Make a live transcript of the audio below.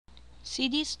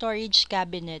CD storage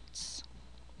cabinets.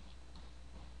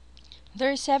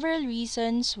 There are several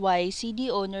reasons why CD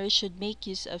owners should make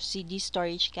use of CD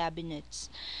storage cabinets.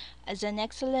 As an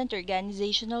excellent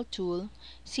organizational tool,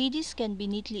 CDs can be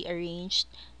neatly arranged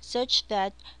such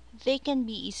that they can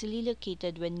be easily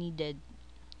located when needed.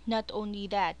 Not only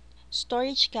that,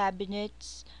 storage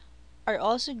cabinets are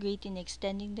also great in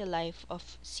extending the life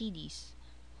of CDs.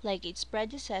 Like its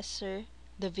predecessor,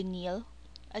 the vinyl,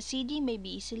 a CD may be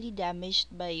easily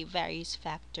damaged by various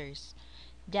factors.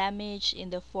 Damage in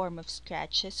the form of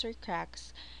scratches or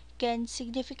cracks can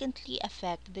significantly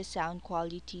affect the sound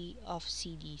quality of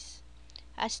CDs.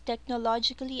 As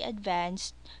technologically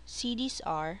advanced CDs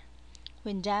are,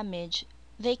 when damaged,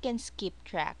 they can skip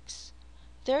tracks.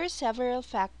 There are several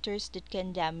factors that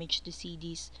can damage the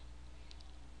CDs,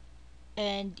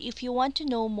 and if you want to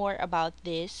know more about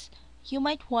this, you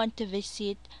might want to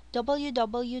visit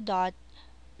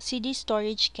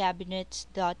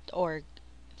www.cdstoragecabinets.org.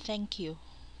 Thank you.